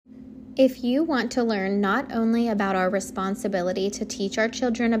If you want to learn not only about our responsibility to teach our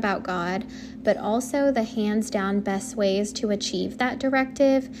children about God, but also the hands-down best ways to achieve that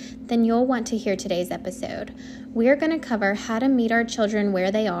directive, then you'll want to hear today's episode. We're going to cover how to meet our children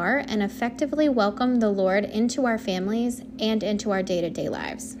where they are and effectively welcome the Lord into our families and into our day-to-day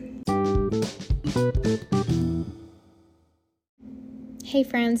lives. Hey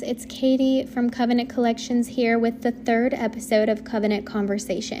friends, it's Katie from Covenant Collections here with the third episode of Covenant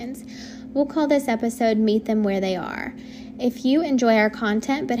Conversations. We'll call this episode Meet Them Where They Are. If you enjoy our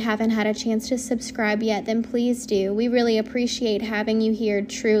content but haven't had a chance to subscribe yet, then please do. We really appreciate having you here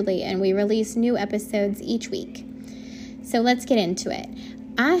truly, and we release new episodes each week. So let's get into it.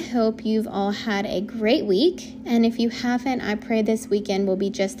 I hope you've all had a great week, and if you haven't, I pray this weekend will be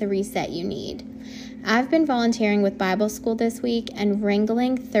just the reset you need. I've been volunteering with Bible school this week, and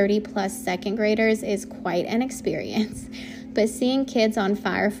wrangling 30-plus second graders is quite an experience. But seeing kids on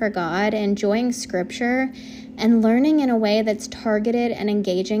fire for God, enjoying Scripture, and learning in a way that's targeted and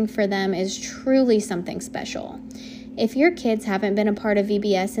engaging for them is truly something special. If your kids haven't been a part of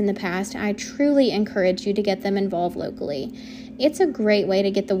VBS in the past, I truly encourage you to get them involved locally. It's a great way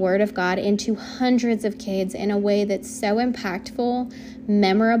to get the Word of God into hundreds of kids in a way that's so impactful,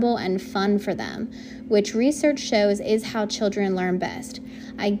 memorable, and fun for them, which research shows is how children learn best.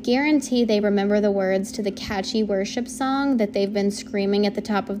 I guarantee they remember the words to the catchy worship song that they've been screaming at the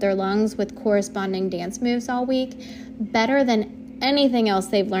top of their lungs with corresponding dance moves all week better than anything else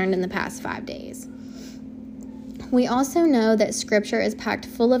they've learned in the past 5 days. We also know that Scripture is packed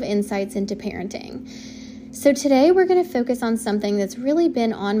full of insights into parenting. So today we're going to focus on something that's really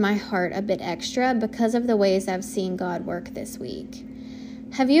been on my heart a bit extra because of the ways I've seen God work this week.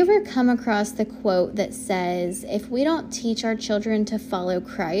 Have you ever come across the quote that says, if we don't teach our children to follow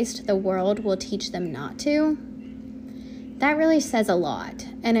Christ, the world will teach them not to? That really says a lot,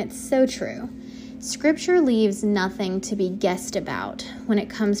 and it's so true. Scripture leaves nothing to be guessed about when it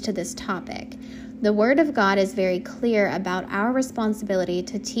comes to this topic. The Word of God is very clear about our responsibility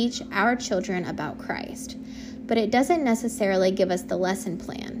to teach our children about Christ, but it doesn't necessarily give us the lesson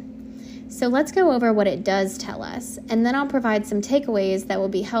plan. So let's go over what it does tell us, and then I'll provide some takeaways that will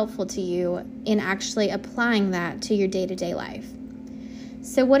be helpful to you in actually applying that to your day-to-day life.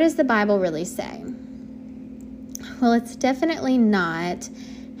 So what does the Bible really say? Well, it's definitely not,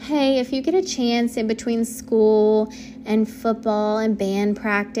 hey, if you get a chance in between school and football and band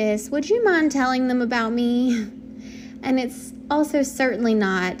practice, would you mind telling them about me? And it's also certainly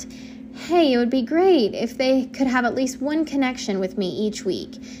not, hey, it would be great if they could have at least one connection with me each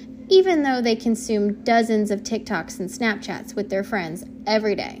week, even though they consume dozens of TikToks and Snapchats with their friends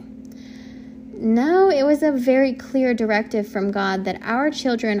every day. No, it was a very clear directive from God that our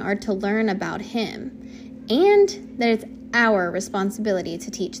children are to learn about Him, and that it's our responsibility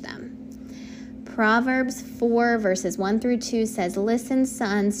to teach them. Proverbs 4 verses 1 through 2 says, "Listen,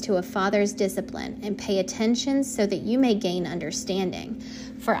 sons, to a father's discipline, and pay attention so that you may gain understanding.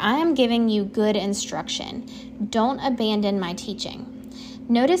 For I am giving you good instruction. Don't abandon my teaching."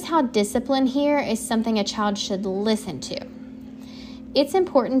 Notice how discipline here is something a child should listen to. It's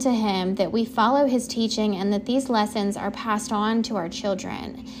important to him that we follow his teaching and that these lessons are passed on to our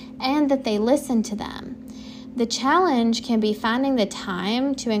children and that they listen to them. The challenge can be finding the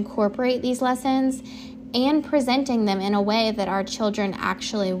time to incorporate these lessons and presenting them in a way that our children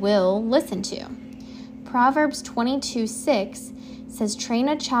actually will listen to. Proverbs 22:6 says, "Train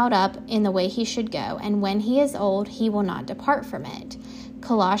a child up in the way he should go, and when he is old, he will not depart from it."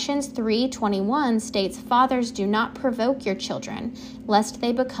 Colossians 3:21 states, "Fathers, do not provoke your children, lest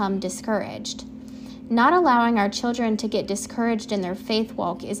they become discouraged." Not allowing our children to get discouraged in their faith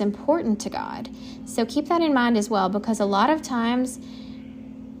walk is important to God. So keep that in mind as well, because a lot of times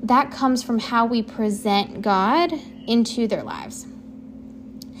that comes from how we present God into their lives.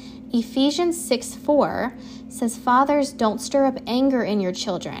 Ephesians 6:4 says, "Fathers, don't stir up anger in your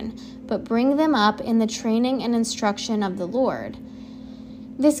children, but bring them up in the training and instruction of the Lord."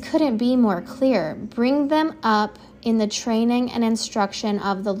 This couldn't be more clear. Bring them up in the training and instruction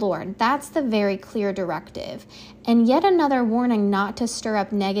of the Lord. That's the very clear directive. And yet another warning not to stir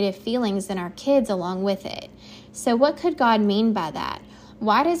up negative feelings in our kids along with it. So what could God mean by that?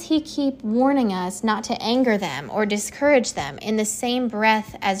 Why does He keep warning us not to anger them or discourage them in the same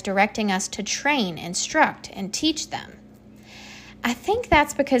breath as directing us to train, instruct, and teach them? I think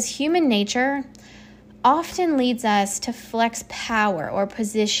that's because human nature often leads us to flex power or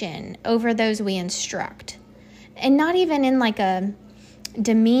position over those we instruct. And not even in like a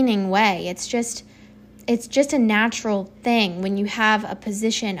demeaning way. It's just It's just a natural thing when you have a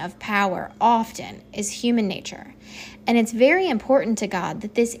position of power, often, is human nature. And it's very important to God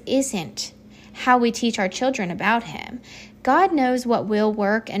that this isn't how we teach our children about him. God knows what will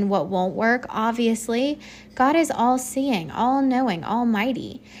work and what won't work, obviously. God is all-seeing, all-knowing,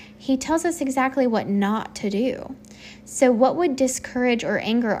 almighty. He tells us exactly what not to do. So what would discourage or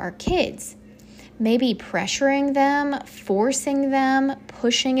anger our kids? Maybe pressuring them, forcing them,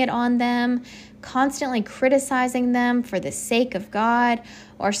 pushing it on them, constantly criticizing them for the sake of God,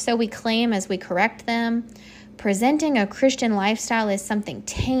 or so we claim as we correct them. Presenting a Christian lifestyle as something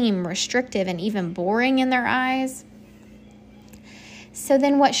tame, restrictive, and even boring in their eyes. So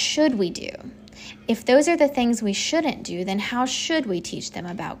then what should we do? If those are the things we shouldn't do, then how should we teach them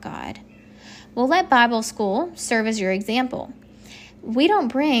about God? Well, let Bible school serve as your example. We don't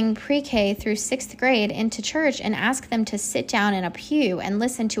bring pre-K through 6th grade into church and ask them to sit down in a pew and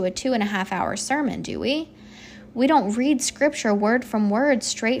listen to a 2.5-hour sermon, do we? We don't read scripture word from word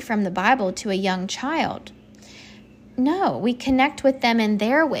straight from the Bible to a young child. No, we connect with them in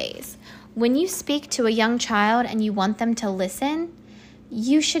their ways. When you speak to a young child and you want them to listen,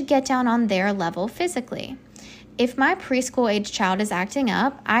 you should get down on their level physically. If my preschool age child is acting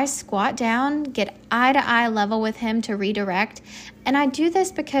up, I squat down, get eye-to-eye level with him to redirect, and I do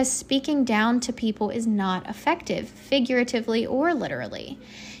this because speaking down to people is not effective, figuratively or literally.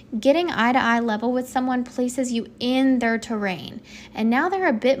 Getting eye-to-eye level with someone places you in their terrain, and now they're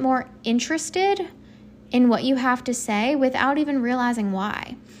a bit more interested in what you have to say without even realizing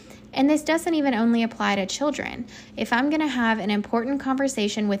why. And this doesn't even only apply to children. If I'm going to have an important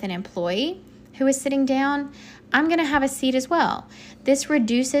conversation with an employee who is sitting down, I'm going to have a seat as well. This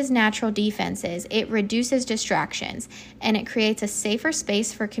reduces natural defenses, it reduces distractions, and it creates a safer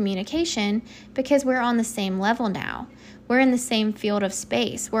space for communication because we're on the same level now. We're in the same field of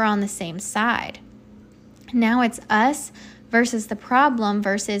space. We're on the same side. Now it's us versus the problem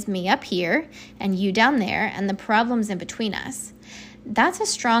versus me up here and you down there and the problems in between us. That's a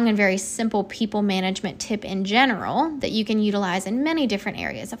strong and very simple people management tip in general that you can utilize in many different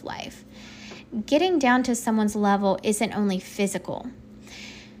areas of life. Getting down to someone's level isn't only physical.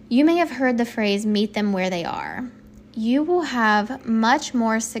 You may have heard the phrase, meet them where they are. You will have much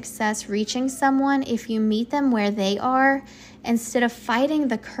more success reaching someone if you meet them where they are instead of fighting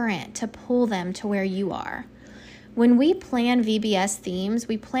the current to pull them to where you are. When we plan VBS themes,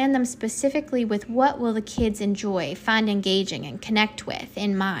 we plan them specifically with what will the kids enjoy, find engaging, and connect with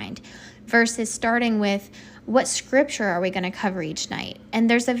in mind, versus starting with what scripture are we going to cover each night. And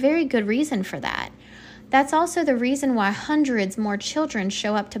there's a very good reason for that. That's also the reason why hundreds more children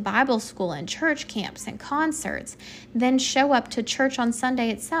show up to Bible school and church camps and concerts than show up to church on Sunday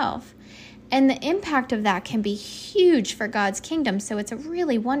itself. And the impact of that can be huge for God's kingdom, so it's a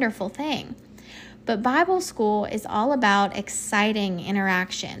really wonderful thing. But Bible school is all about exciting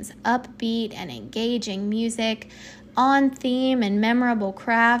interactions, upbeat and engaging music, on theme and memorable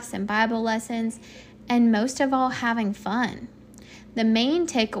crafts and Bible lessons, and most of all, having fun. The main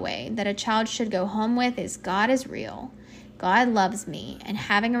takeaway that a child should go home with is God is real, God loves me, and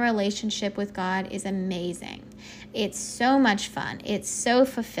having a relationship with God is amazing. It's so much fun, it's so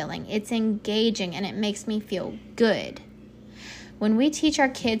fulfilling, it's engaging, and it makes me feel good. When we teach our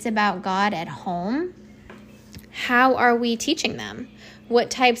kids about God at home, how are we teaching them? What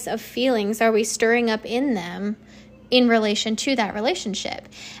types of feelings are we stirring up in them in relation to that relationship?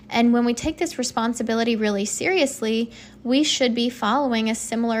 And when we take this responsibility really seriously, we should be following a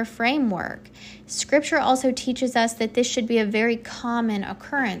similar framework. Scripture also teaches us that this should be a very common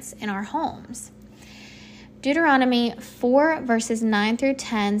occurrence in our homes. Deuteronomy 4 verses 9 through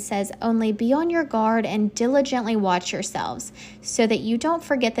 10 says, "Only be on your guard and diligently watch yourselves, so that you don't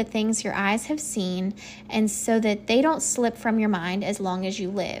forget the things your eyes have seen, and so that they don't slip from your mind as long as you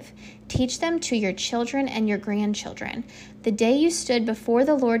live. Teach them to your children and your grandchildren. The day you stood before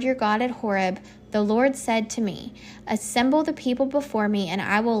the Lord your God at Horeb, the Lord said to me, 'Assemble the people before me, and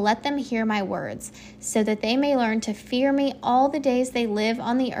I will let them hear my words, so that they may learn to fear me all the days they live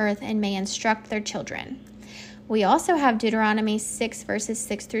on the earth and may instruct their children.'" We also have Deuteronomy 6 verses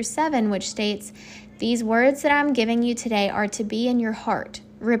 6 through 7, which states, "These words that I'm giving you today are to be in your heart.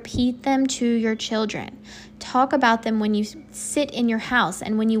 Repeat them to your children. Talk about them when you sit in your house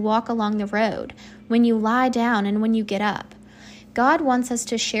and when you walk along the road, when you lie down and when you get up." God wants us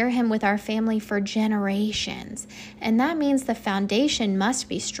to share him with our family for generations, and that means the foundation must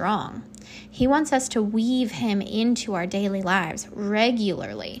be strong. He wants us to weave him into our daily lives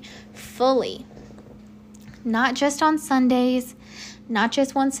regularly, fully. Not just on Sundays, not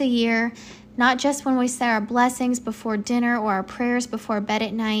just once a year, not just when we say our blessings before dinner or our prayers before bed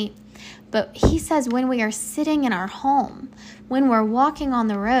at night. But he says when we are sitting in our home, when we're walking on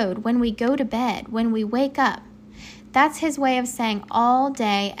the road, when we go to bed, when we wake up, that's his way of saying all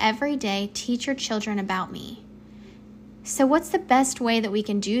day, every day, teach your children about me. So what's the best way that we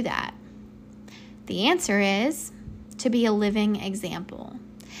can do that? The answer is to be a living example.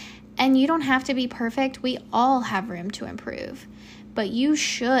 And you don't have to be perfect. We all have room to improve. But you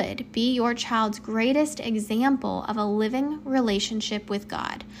should be your child's greatest example of a living relationship with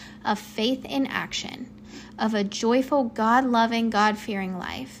God, of faith in action, of a joyful, God-loving, God-fearing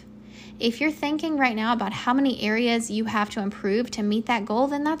life. If you're thinking right now about how many areas you have to improve to meet that goal,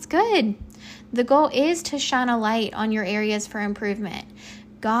 then that's good. The goal is to shine a light on your areas for improvement.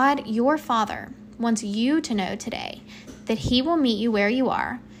 God, your Father, wants you to know today that he will meet you where you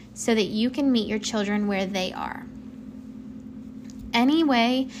are so that you can meet your children where they are. Any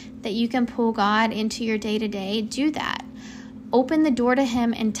way that you can pull God into your day-to-day, do that. Open the door to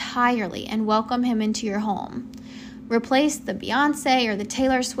him entirely and welcome him into your home. Replace the Beyonce or the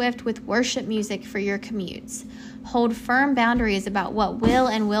Taylor Swift with worship music for your commutes. Hold firm boundaries about what will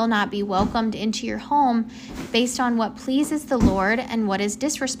and will not be welcomed into your home based on what pleases the Lord and what is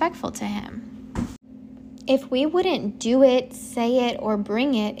disrespectful to him. If we wouldn't do it, say it, or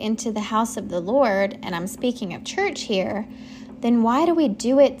bring it into the house of the Lord, and I'm speaking of church here, then why do we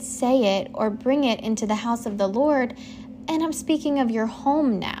do it, say it, or bring it into the house of the Lord? And I'm speaking of your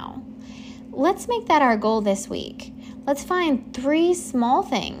home now. Let's make that our goal this week. Let's find 3 small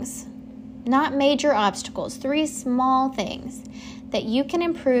things, not major obstacles, 3 small things that you can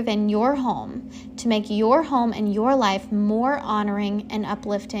improve in your home to make your home and your life more honoring and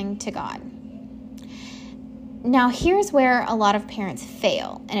uplifting to God. Now, here's where a lot of parents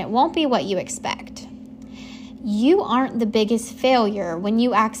fail, and it won't be what you expect. You aren't the biggest failure when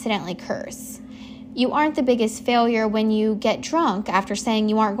you accidentally curse. You aren't the biggest failure when you get drunk after saying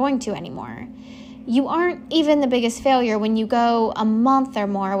you aren't going to anymore. You aren't even the biggest failure when you go a month or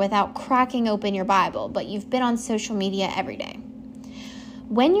more without cracking open your Bible, but you've been on social media every day.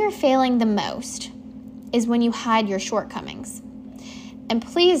 When you're failing the most is when you hide your shortcomings. And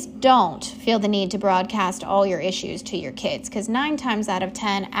please don't feel the need to broadcast all your issues to your kids, because 9 times out of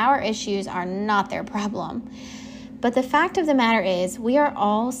 10, our issues are not their problem. But the fact of the matter is, we are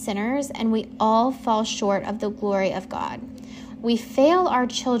all sinners and we all fall short of the glory of God. We fail our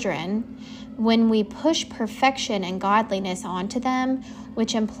children when we push perfection and godliness onto them,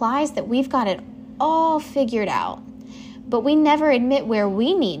 which implies that we've got it all figured out. But we never admit where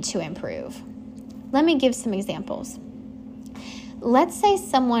we need to improve. Let me give some examples. Let's say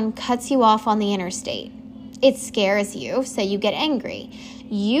someone cuts you off on the interstate. It scares you, so you get angry.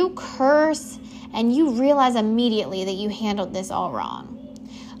 You curse, and you realize immediately that you handled this all wrong.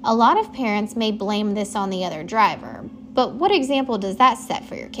 A lot of parents may blame this on the other driver, but what example does that set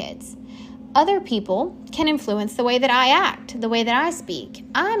for your kids? Other people can influence the way that I act, the way that I speak.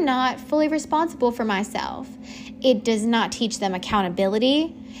 I'm not fully responsible for myself. It does not teach them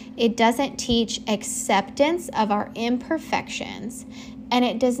accountability. It doesn't teach acceptance of our imperfections, and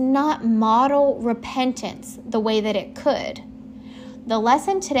it does not model repentance the way that it could. The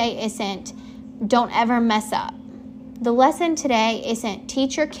lesson today isn't don't ever mess up. The lesson today isn't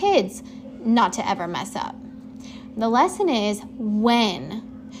teach your kids not to ever mess up. The lesson is when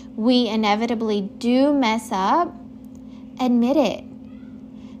we inevitably do mess up, admit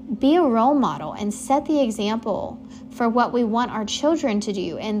it. Be a role model and set the example for what we want our children to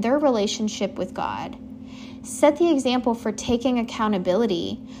do in their relationship with God. Set the example for taking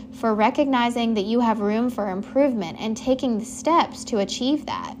accountability, for recognizing that you have room for improvement and taking the steps to achieve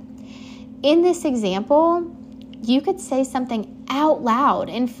that. In this example, you could say something out loud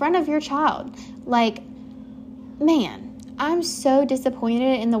in front of your child, like, man, I'm so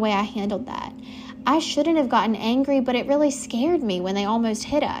disappointed in the way I handled that. I shouldn't have gotten angry, but it really scared me when they almost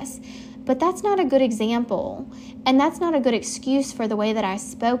hit us. But that's not a good example, and that's not a good excuse for the way that I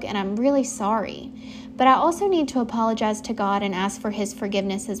spoke, and I'm really sorry. But I also need to apologize to God and ask for his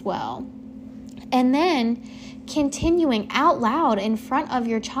forgiveness as well. And then, continuing out loud in front of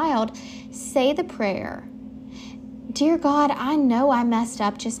your child, say the prayer. Dear God, I know I messed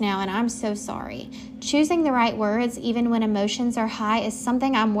up just now, and I'm so sorry. Choosing the right words, even when emotions are high, is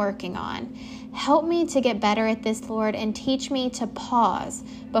something I'm working on. Help me to get better at this, Lord, and teach me to pause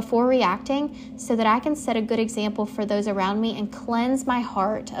before reacting so that I can set a good example for those around me and cleanse my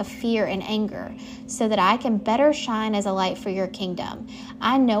heart of fear and anger so that I can better shine as a light for your kingdom.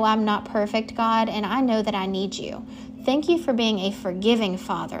 I know I'm not perfect, God, and I know that I need you. Thank you for being a forgiving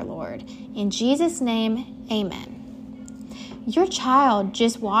Father, Lord. In Jesus' name, amen. Your child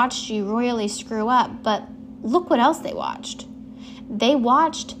just watched you royally screw up, but look what else they watched. They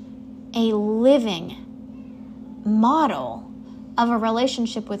watched a living model of a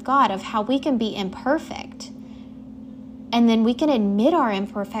relationship with God, of how we can be imperfect. And then we can admit our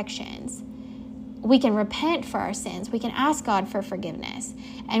imperfections. We can repent for our sins. We can ask God for forgiveness.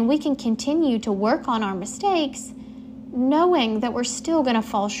 And we can continue to work on our mistakes, knowing that we're still going to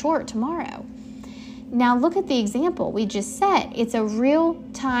fall short tomorrow. Now look at the example we just set. It's a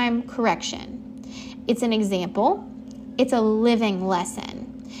real-time correction. It's an example. It's a living lesson.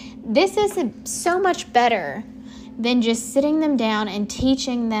 This is so much better than just sitting them down and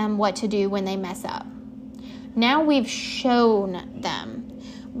teaching them what to do when they mess up. Now we've shown them.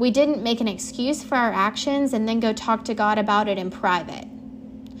 We didn't make an excuse for our actions and then go talk to God about it in private.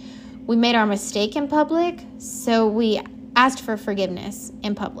 We made our mistake in public, so we asked for forgiveness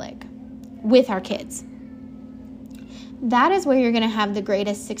in public with our kids. That is where you're going to have the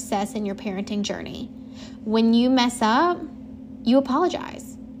greatest success in your parenting journey. When you mess up, you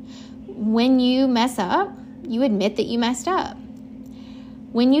apologize. When you mess up, you admit that you messed up.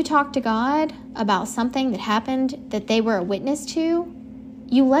 When you talk to God about something that happened that they were a witness to,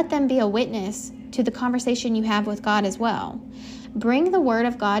 you let them be a witness to the conversation you have with God as well. Bring the word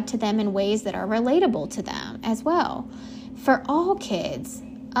of God to them in ways that are relatable to them as well. For all kids,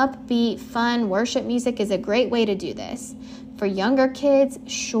 upbeat, fun worship music is a great way to do this. For younger kids,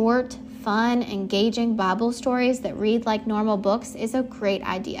 short, fun, engaging Bible stories that read like normal books is a great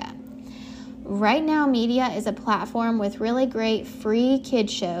idea. Right Now Media is a platform with really great free kid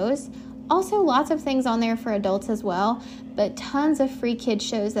shows. Also lots of things on there for adults as well, but tons of free kid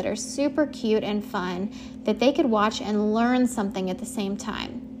shows that are super cute and fun that they could watch and learn something at the same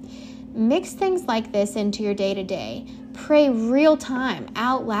time. Mix things like this into your day-to-day. Pray real time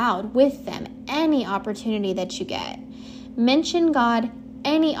out loud with them any opportunity that you get. Mention God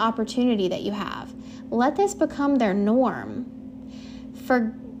any opportunity that you have. Let this become their norm.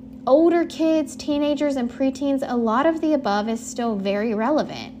 For older kids, teenagers, and preteens, a lot of the above is still very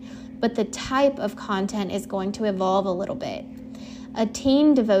relevant, but the type of content is going to evolve a little bit. A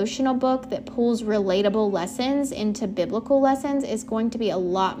teen devotional book that pulls relatable lessons into biblical lessons is going to be a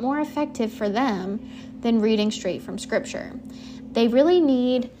lot more effective for them than reading straight from Scripture. They really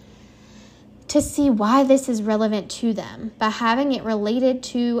need to see why this is relevant to them by having it related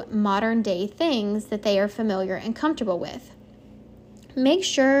to modern day things that they are familiar and comfortable with. Make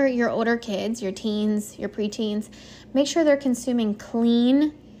sure your older kids, your teens, your preteens, make sure they're consuming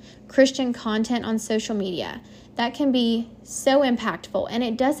clean Christian content on social media. That can be so impactful, and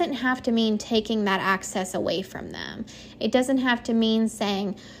it doesn't have to mean taking that access away from them. It doesn't have to mean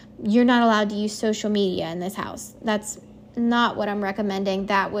saying you're not allowed to use social media in this house. That's not what I'm recommending.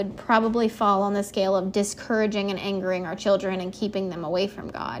 That would probably fall on the scale of discouraging and angering our children and keeping them away from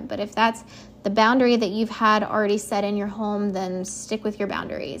God. But if that's the boundary that you've had already set in your home, then stick with your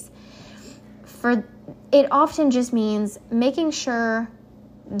boundaries. For it often just means making sure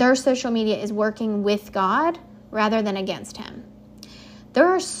their social media is working with God rather than against Him. There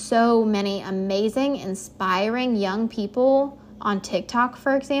are so many amazing, inspiring young people on TikTok,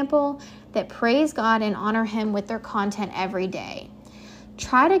 for example, that praise God and honor Him with their content every day.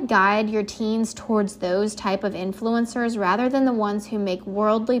 Try to guide your teens towards those type of influencers rather than the ones who make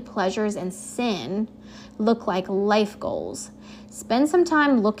worldly pleasures and sin look like life goals. Spend some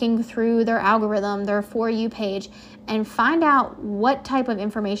time looking through their algorithm, their For You page, and find out what type of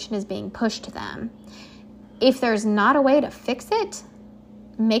information is being pushed to them. If there's not a way to fix it,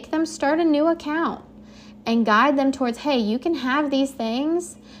 make them start a new account and guide them towards, hey, you can have these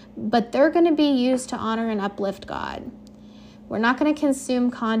things, but they're going to be used to honor and uplift God. We're not going to consume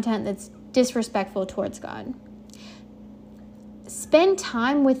content that's disrespectful towards God. Spend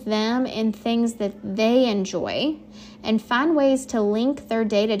time with them in things that they enjoy and find ways to link their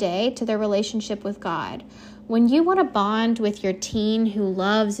day-to-day to their relationship with God. When you want to bond with your teen who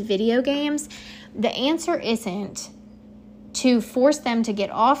loves video games, the answer isn't to force them to get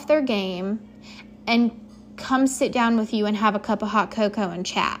off their game and come sit down with you and have a cup of hot cocoa and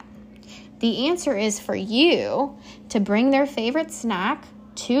chat. The answer is for you to bring their favorite snack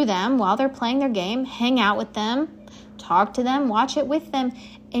to them while they're playing their game, hang out with them, talk to them, watch it with them,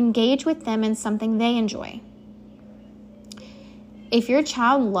 engage with them in something they enjoy. If your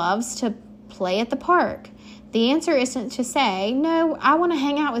child loves to play at the park, the answer isn't to say, no, I want to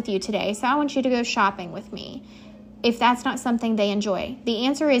hang out with you today, so I want you to go shopping with me. If that's not something they enjoy, the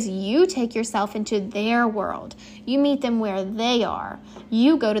answer is you take yourself into their world. You meet them where they are.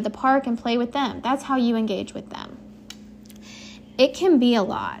 You go to the park and play with them. That's how you engage with them. It can be a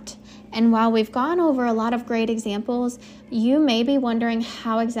lot. And while we've gone over a lot of great examples, you may be wondering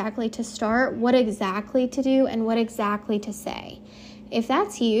how exactly to start, what exactly to do, and what exactly to say. If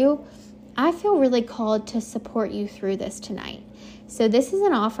that's you, I feel really called to support you through this tonight. So this is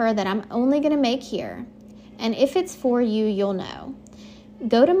an offer that I'm only going to make here. And if it's for you, you'll know.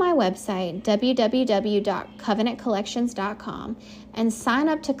 Go to my website, www.covenantcollections.com, and sign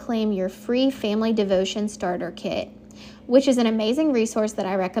up to claim your free family devotion starter kit, which is an amazing resource that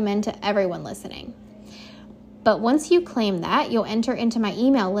I recommend to everyone listening. But once you claim that, you'll enter into my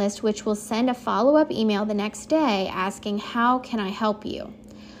email list, which will send a follow-up email the next day asking, how can I help you?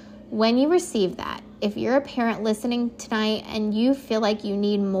 When you receive that, if you're a parent listening tonight and you feel like you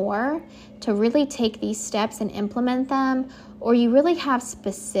need more to really take these steps and implement them, or you really have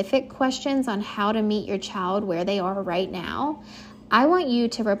specific questions on how to meet your child where they are right now, I want you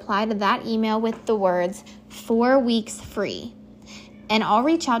to reply to that email with the words 4 weeks free. And I'll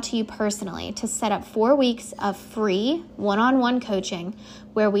reach out to you personally to set up 4 weeks of free one-on-one coaching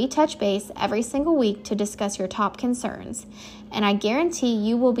where we touch base every single week to discuss your top concerns. And I guarantee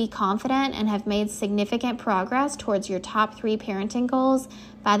you will be confident and have made significant progress towards your top 3 parenting goals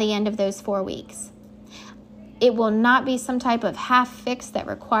by the end of those 4 weeks. It will not be some type of half fix that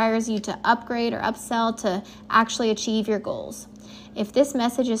requires you to upgrade or upsell to actually achieve your goals. If this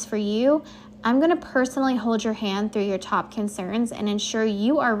message is for you, I'm going to personally hold your hand through your top concerns and ensure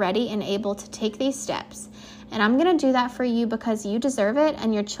you are ready and able to take these steps. And I'm going to do that for you because you deserve it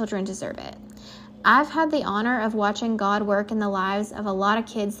and your children deserve it. I've had the honor of watching God work in the lives of a lot of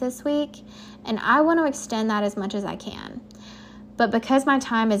kids this week, and I want to extend that as much as I can. But because my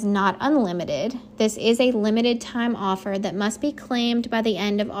time is not unlimited, this is a limited time offer that must be claimed by the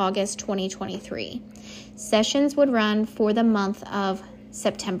end of August 2023. Sessions would run for the month of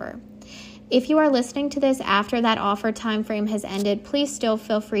September. If you are listening to this after that offer time frame has ended, please still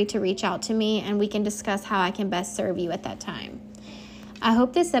feel free to reach out to me and we can discuss how I can best serve you at that time. I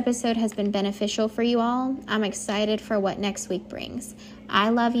hope this episode has been beneficial for you all. I'm excited for what next week brings. I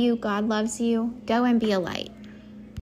love you. God loves you. Go and be a light.